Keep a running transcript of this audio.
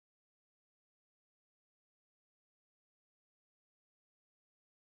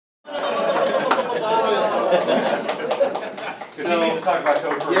So, needs to talk about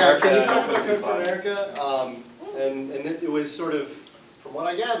Code for yeah, America. can you talk about Code for America? And it was sort of, from what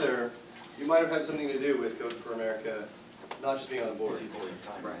I gather, you might have had something to do with Code for America, not just being on the board.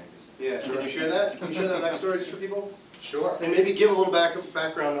 Right. Yeah, can you share that? Can you share that backstory just for people? Sure. And maybe give a little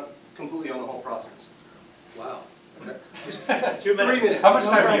background completely on the whole process. Wow. Okay. 2 minutes. 3 minutes. How much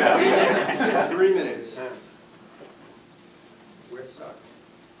time do you have? 3 minutes. Yeah, 3 minutes. Where to start?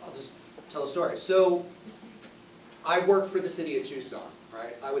 I'll just tell a story. So, I worked for the city of Tucson,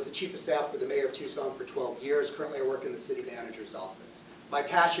 right? I was the chief of staff for the mayor of Tucson for 12 years. Currently, I work in the city manager's office. My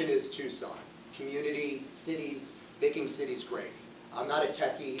passion is Tucson. Community, cities, making cities great. I'm not a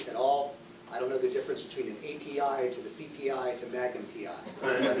techie at all. I don't know the difference between an API to the CPI to Magnum PI.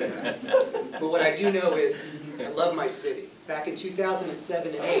 But what I do know is I love my city. Back in 2007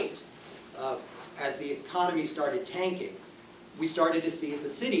 and 2008, as the economy started tanking, we started to see at the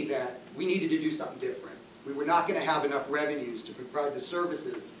city that we needed to do something different. We were not going to have enough revenues to provide the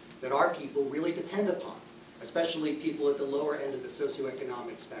services that our people really depend upon, especially people at the lower end of the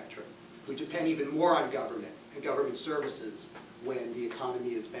socioeconomic spectrum, who depend even more on government and government services when the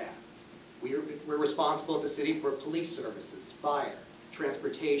economy is bad. We're responsible at the city for police services, fire,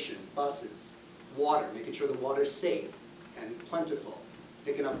 transportation, buses, water, making sure the water's safe and plentiful,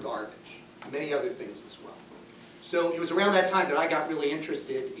 picking up garbage, many other things as well. So it was around that time that I got really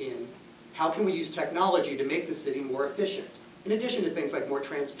interested in how can we use technology to make the city more efficient, in addition to things like more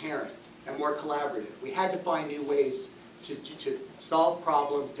transparent and more collaborative. We had to find new ways to solve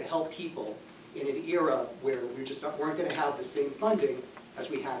problems, to help people in an era where we just weren't going to have the same funding as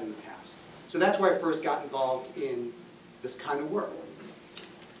we had in the past. So that's where I first got involved in this kind of work.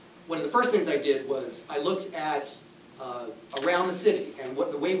 One of the first things I did was I looked at around the city and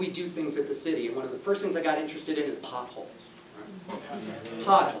the way we do things at the city, and one of the first things I got interested in is potholes. Right?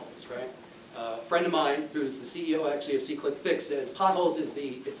 Potholes, right? A friend of mine, who's the CEO actually of C-Click Fix, says potholes is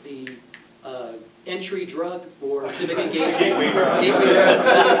the entry drug for civic engagement. Gateway drug for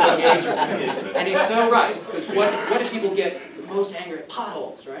civic engagement. And he's so right, because what do people get the most angry at?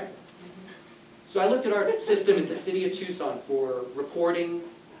 Potholes, right? So I looked at our system at the city of Tucson for reporting,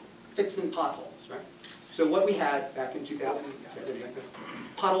 fixing potholes, right? So what we had back in 2007,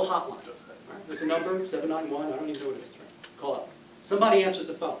 pothole hotline. Right? There's a number, 791, I don't even know what it is, right? Call up. Somebody answers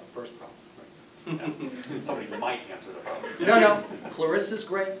the phone, first problem. Right? Somebody might answer the phone. No, Clarissa's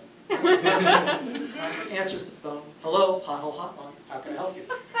great. Answers the phone. Hello, pothole hotline. How can I help you?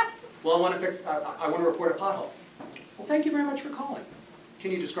 Well, I want to report a pothole. Well, thank you very much for calling.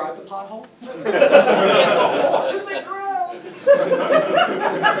 Can you describe the pothole? It's a hole in the ground.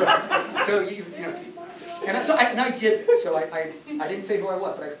 So you know, and I did. So I didn't say who I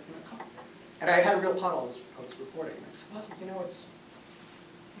was, but I had a real pothole I was reporting. And I said, well, you know, it's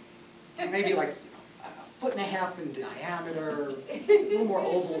maybe like 1.5 feet in diameter, a little more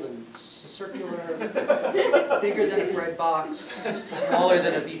oval than circular, bigger than a bread box, smaller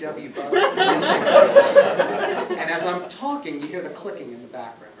than a VW bug. And as I'm talking, you hear the clicking in the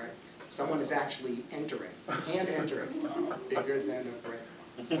background, right? Someone is actually entering, hand entering, bigger than a bread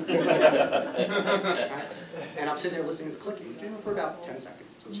box. Right? And I'm sitting there listening to the clicking, for about 10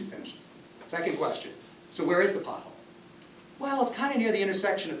 seconds until she finishes. Second question, so where is the pothole? Well, it's kind of near the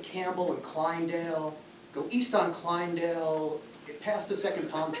intersection of Campbell and Kleindale. Go east on Kleindale, past the second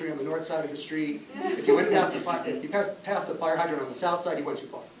palm tree on the north side of the street. If you went past past the fire hydrant on the south side, you went too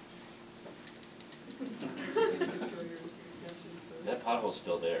far. That pothole's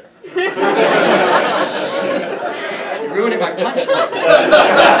still there. You're ruining my punchline.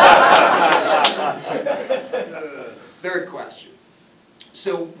 Third question.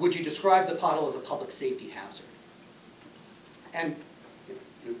 So, would you describe the pothole as a public safety hazard? And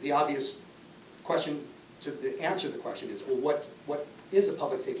the obvious question to answer the question is, well, what is a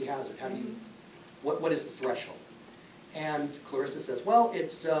public safety hazard? How do you, what is the threshold? And Clarissa says, well,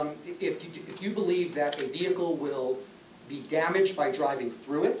 it's if you believe that a vehicle will be damaged by driving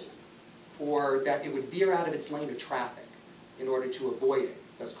through it, or that it would veer out of its lane of traffic in order to avoid it,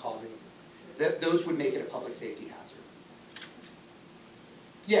 thus causing it, those would make it a public safety hazard.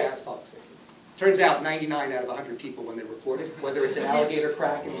 Yeah, it's public safety. Turns out 99 out of 100 people, when they report it, whether it's an alligator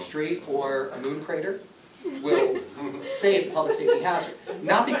crack in the street or a moon crater, will say it's a public safety hazard.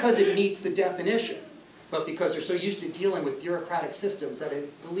 Not because it meets the definition, but because they're so used to dealing with bureaucratic systems that they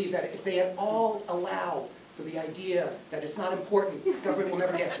believe that if they at all allow for the idea that it's not important, the government will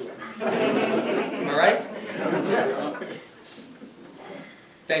never get to it. Am I right? Yeah.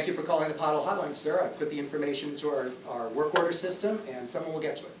 Thank you for calling the pothole hotline, sir. I've put the information into our work order system, and someone will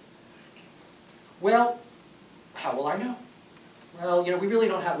get to it. Well, how will I know? well, you know, we really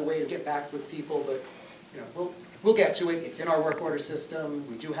don't have a way to get back with people, but, you know, we'll get to it. It's in our work order system.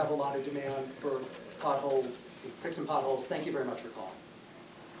 We do have a lot of demand for fixing potholes. Thank you very much for calling.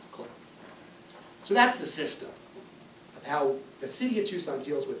 Cool. So that's the system of how the city of Tucson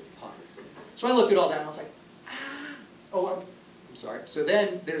deals with potholes. So I looked at all that and I was like, I'm sorry. So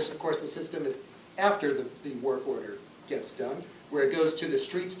then there's, of course, the system after the work order gets done, where it goes to the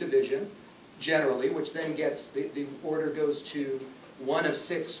streets division, generally, which then gets, the order goes to one of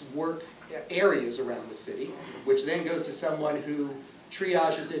 6 work areas around the city, which then goes to someone who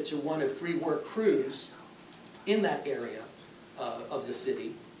triages it to one of 3 work crews in that area of the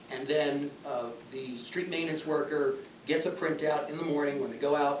city. And then the street maintenance worker gets a printout in the morning when they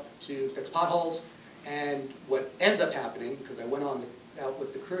go out to fix potholes. And what ends up happening, because I went out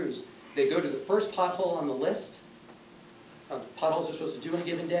with the crews, they go to the first pothole on the list of potholes they're supposed to do in a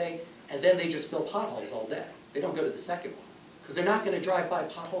given day, and then they just fill potholes all day. They don't go to the second one, because they're not going to drive by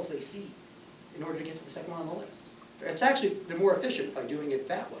potholes they see in order to get to the second one on the list. It's actually, they're more efficient by doing it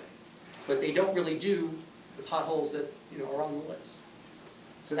that way, but they don't really do the potholes that, you know, are on the list.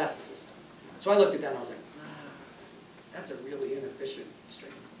 So that's the system. So I looked at that and I was like, that's a really inefficient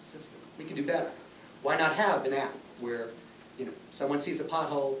system. We can do better. Why not have an app where, you know, someone sees a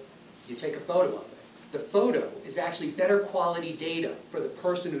pothole, you take a photo of it. The photo is actually better quality data for the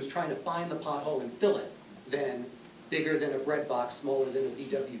person who's trying to find the pothole and fill it than bigger than a bread box, smaller than a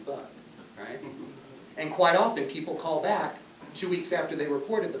VW Bug, right? And quite often people call back 2 weeks after they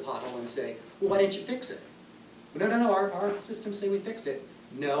reported the pothole and say, well, why didn't you fix it? Well, no, our systems say we fixed it.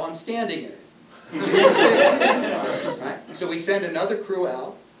 No, I'm standing in it. You didn't fix it, right? So we send another crew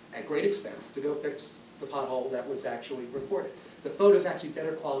out at great expense to go fix the pothole that was actually reported. The photo is actually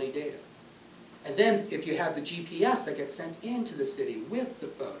better quality data. And then if you have the GPS that gets sent into the city with the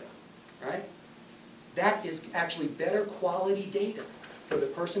photo, right? That is actually better quality data for the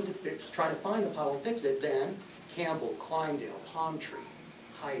person to try to find the pothole and fix it than Campbell, Kleindale, Palm Tree,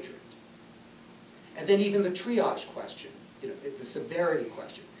 Hydrant. And then even the triage question, you know, the severity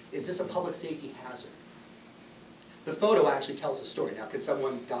question. Is this a public safety hazard? The photo actually tells the story. Now, can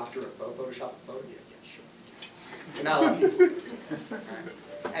someone doctor a Photoshop a photo? Yeah, sure. You're not a lot of people do.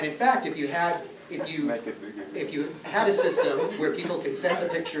 Right? And in fact, if you had a system where people can send the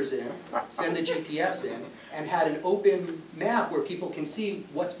pictures in, send the GPS in, and had an open map where people can see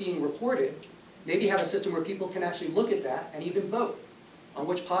what's being reported, maybe have a system where people can actually look at that and even vote on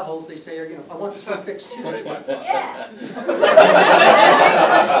which potholes they say are, you know, I want this one fixed too. Yeah.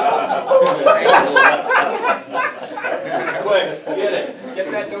 Quick, get it.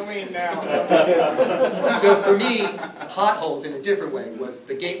 Get that domain now. So for me, potholes in a different way was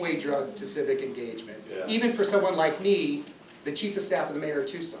the gateway drug to civic engagement. Yeah. Even for someone like me, the chief of staff of the mayor of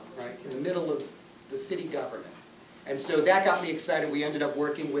Tucson, right, in the middle of the city government. And so that got me excited. We ended up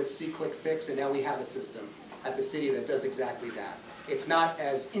working with C-Click Fix, and now we have a system at the city that does exactly that. It's not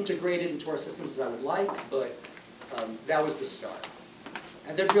as integrated into our systems as I would like, but that was the start.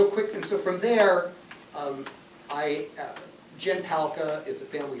 And then real quick, and so from there, Jen Palka is a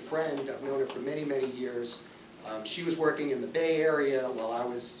family friend. I've known her for many, many years. She was working in the Bay Area while I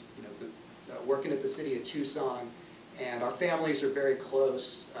was, you know, working at the city of Tucson. And our families are very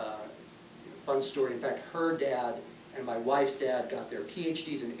close. Fun story, in fact, her dad and my wife's dad got their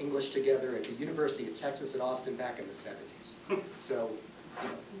PhDs in English together at the University of Texas at Austin back in the 70s. So, you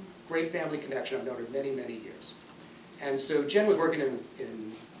know, great family connection. I've known her many, many years. And so Jen was working in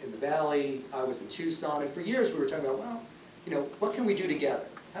the Valley, I was in Tucson, and for years we were talking about, well, you know, what can we do together?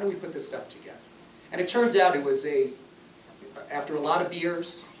 How do we put this stuff together? And it turns out it was after a lot of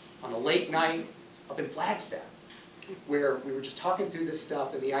beers, on a late night, up in Flagstaff, where we were just talking through this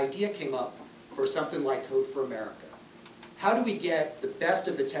stuff, and the idea came up for something like Code for America. How do we get the best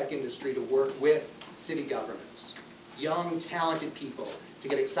of the tech industry to work with city governments, young, talented people, to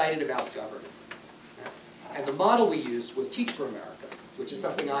get excited about government? And the model we used was Teach for America, which is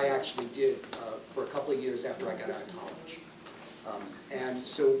something I actually did for a couple of years after I got out of college. And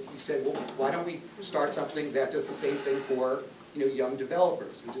so we said, well, why don't we start something that does the same thing for, you know, young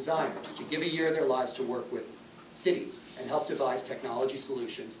developers and designers, to give a year of their lives to work with cities and help devise technology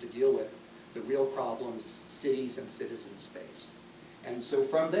solutions to deal with the real problems cities and citizens face. And so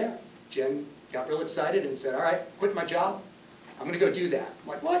from there, Jen got real excited and said, all right, quit my job, I'm going to go do that. I'm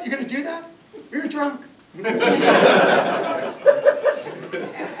like, what, you're going to do that? You're drunk.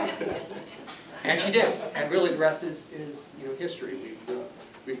 And she did, and really the rest is you know, history.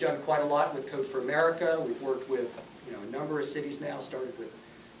 We've done quite a lot with Code for America. We've worked with, you know, a number of cities now, started with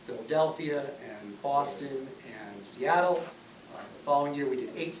Philadelphia and Boston and Seattle. The following year, we did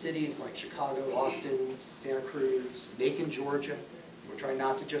 8 cities like Chicago, Austin, Santa Cruz, Macon, Georgia. We're trying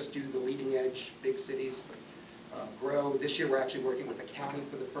not to just do the leading edge big cities, but grow. This year, we're actually working with a county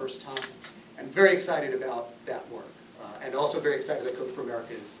for the first time. I'm very excited about that work, and also very excited that Code for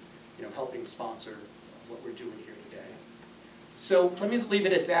America is, helping sponsor what we're doing here today. So let me leave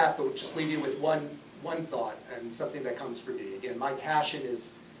it at that, but just leave you with one thought and something that comes from me. Again, my passion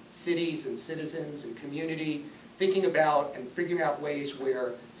is cities and citizens and community, thinking about and figuring out ways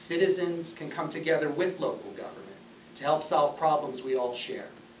where citizens can come together with local government to help solve problems we all share.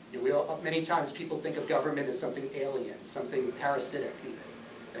 Many times people think of government as something alien, something parasitic even,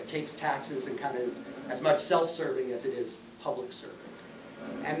 that takes taxes and kind of is as much self-serving as it is public serving.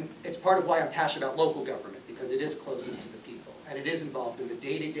 And it's part of why I'm passionate about local government, because it is closest to the people, and it is involved in the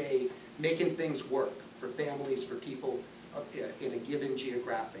day-to-day making things work for families, for people in a given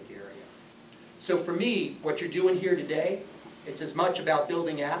geographic area. So for me, what you're doing here today, it's as much about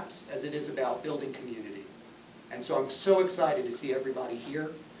building apps as it is about building community. And so I'm so excited to see everybody here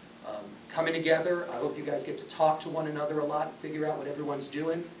coming together. I hope you guys get to talk to one another a lot and figure out what everyone's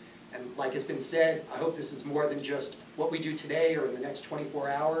doing. And like has been said, I hope this is more than just what we do today or in the next 24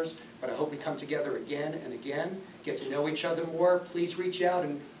 hours, but I hope we come together again and again, get to know each other more. Please reach out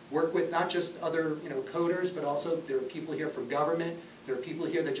and work with not just other coders, but also there are people here from government, there are people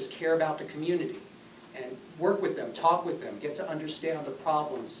here that just care about the community. And work with them, talk with them, get to understand the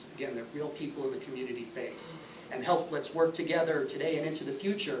problems, again, that real people in the community face. And let's work together today and into the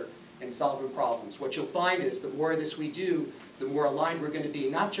future in solving problems. What you'll find is the more of this we do, the more aligned we're going to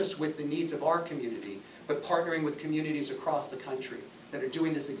be, not just with the needs of our community, but partnering with communities across the country that are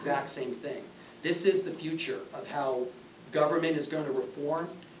doing this exact same thing. This is the future of how government is going to reform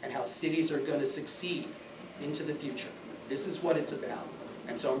and how cities are going to succeed into the future. This is what it's about.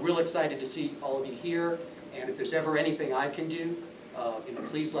 And so I'm real excited to see all of you here, and if there's ever anything I can do,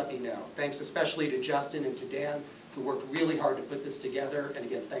 please let me know. Thanks especially to Justin and to Dan, who worked really hard to put this together, and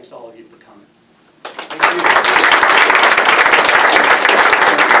again, thanks all of you for coming. Thank you.